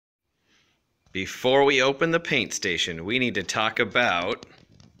Before we open the paint station, we need to talk about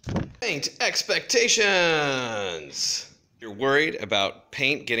paint expectations. You're worried about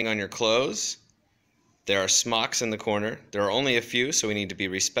paint getting on your clothes. There are smocks in the corner. There are only a few, so we need to be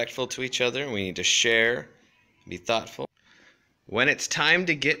respectful to each other. We need to share, be thoughtful. When it's time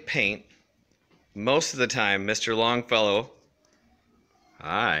to get paint, most of the time, Mr. Longfellow,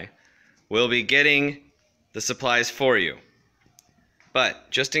 will be getting the supplies for you. But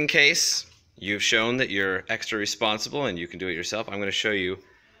just in case you've shown that you're extra responsible and you can do it yourself, I'm going to show you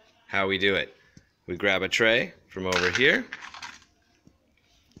how we do it. We grab a tray from over here.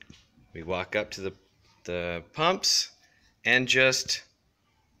 We walk up to the pumps and just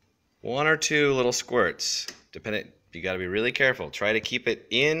one or two little squirts. You got to be really careful. Try to keep it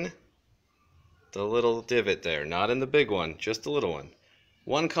in the little divot there, not in the big one, just the little one.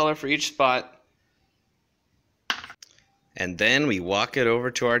 One color for each spot. And then we walk it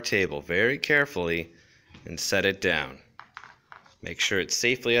over to our table very carefully and set it down. Make sure it's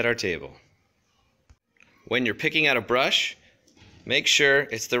safely at our table. When you're picking out a brush, make sure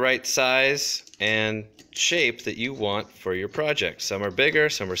it's the right size and shape that you want for your project. Some are bigger,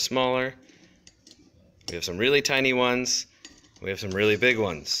 some are smaller. We have some really tiny ones. We have some really big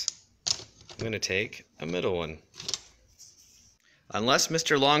ones. I'm going to take a middle one. Unless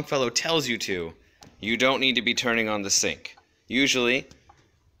Mr. Longfellow tells you to, you don't need to be turning on the sink. Usually,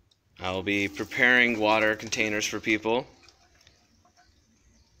 I'll be preparing water containers for people,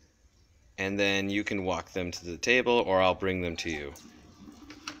 and then you can walk them to the table or I'll bring them to you.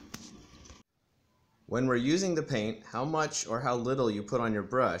 When we're using the paint, how much or how little you put on your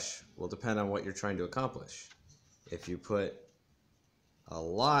brush will depend on what you're trying to accomplish. If you put a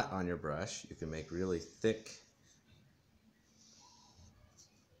lot on your brush, you can make really thick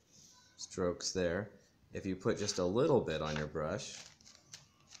strokes there. If you put just a little bit on your brush,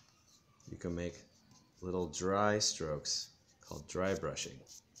 you can make little dry strokes called dry brushing.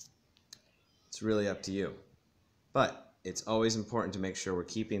 It's really up to you. But it's always important to make sure we're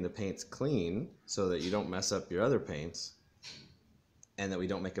keeping the paints clean so that you don't mess up your other paints and that we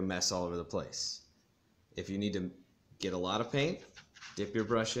don't make a mess all over the place. If you need to get a lot of paint, dip your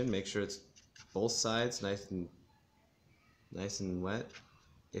brush in, make sure it's both sides nice and wet.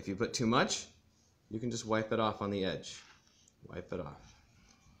 If you put too much, you can just wipe it off on the edge. Wipe it off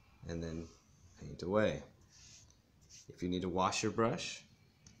and then paint away. If you need to wash your brush,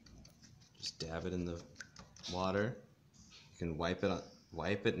 just dab it in the water. You can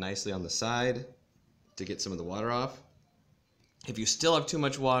wipe it nicely on the side to get some of the water off. If you still have too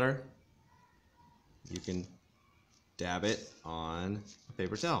much water, you can dab it on a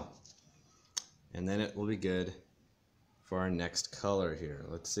paper towel. And then it will be good for our next color here.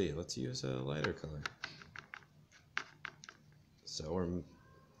 Let's see, let's use a lighter color. So we're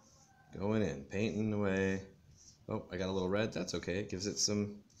going in, painting away. Oh, I got a little red, that's okay. It gives it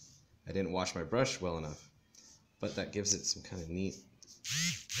some, I didn't wash my brush well enough, but that gives it some kind of neat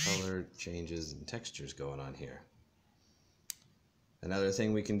color changes and textures going on here. Another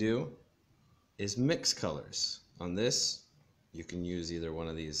thing we can do is mix colors. On this, you can use either one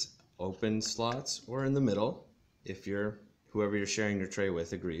of these open slots or in the middle, if whoever you're sharing your tray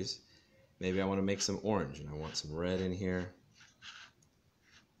with agrees. Maybe I want to make some orange and I want some red in here.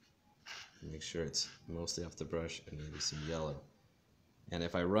 Make sure it's mostly off the brush and maybe some yellow. And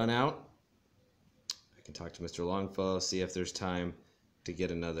if I run out, I can talk to Mr. Longfellow, see if there's time to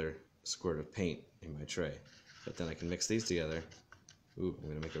get another squirt of paint in my tray. But then I can mix these together. Ooh, I'm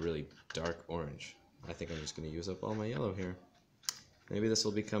going to make a really dark orange. I think I'm just going to use up all my yellow here. Maybe this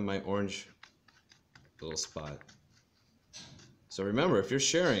will become my orange little spot. So remember, if you're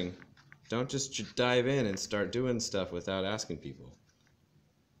sharing, don't just dive in and start doing stuff without asking people.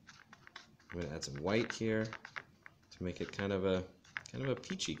 I'm going to add some white here to make it kind of a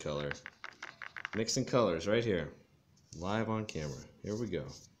peachy color. Mixing colors right here, live on camera. Here we go.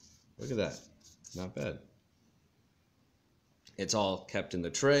 Look at that. Not bad. It's all kept in the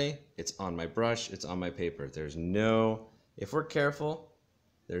tray. It's on my brush. It's on my paper. If we're careful,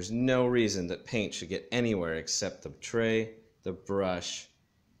 there's no reason that paint should get anywhere except the tray, the brush,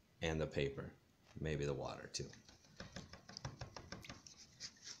 and the paper. Maybe the water too.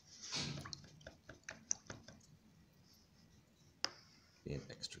 Being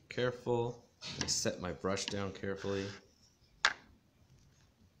extra careful. I set my brush down carefully.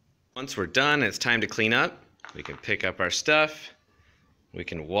 Once we're done, it's time to clean up. We can pick up our stuff. We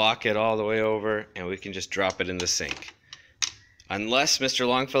can walk it all the way over and we can just drop it in the sink. Unless Mr.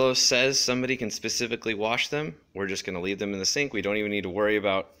 Longfellow says somebody can specifically wash them, we're just going to leave them in the sink. We don't even need to worry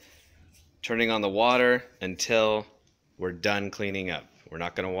about turning on the water until we're done cleaning up. We're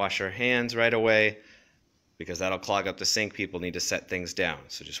not going to wash our hands right away because that'll clog up the sink. People need to set things down.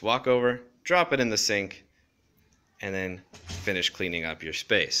 So just walk over, drop it in the sink, and then finish cleaning up your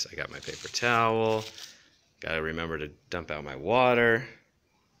space. I got my paper towel. Got to remember to dump out my water.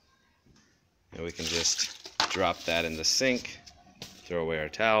 And we can just drop that in the sink, throw away our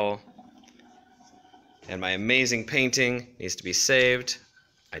towel. And my amazing painting needs to be saved.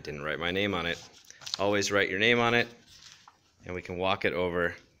 I didn't write my name on it. Always write your name on it. And we can walk it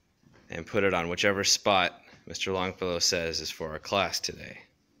over and put it on whichever spot Mr. Longfellow says is for our class today.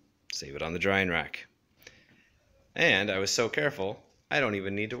 Save it on the drying rack. And I was so careful, I don't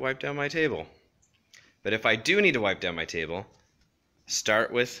even need to wipe down my table. But if I do need to wipe down my table,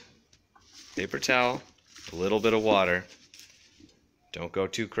 start with paper towel, a little bit of water. Don't go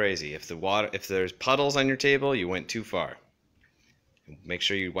too crazy. If there's puddles on your table, you went too far. Make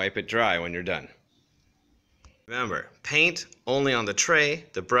sure you wipe it dry when you're done. Remember, paint only on the tray,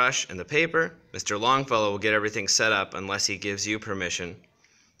 the brush, and the paper. Mr. Longfellow will get everything set up unless he gives you permission.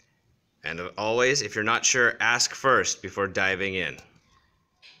 And always, if you're not sure, ask first before diving in.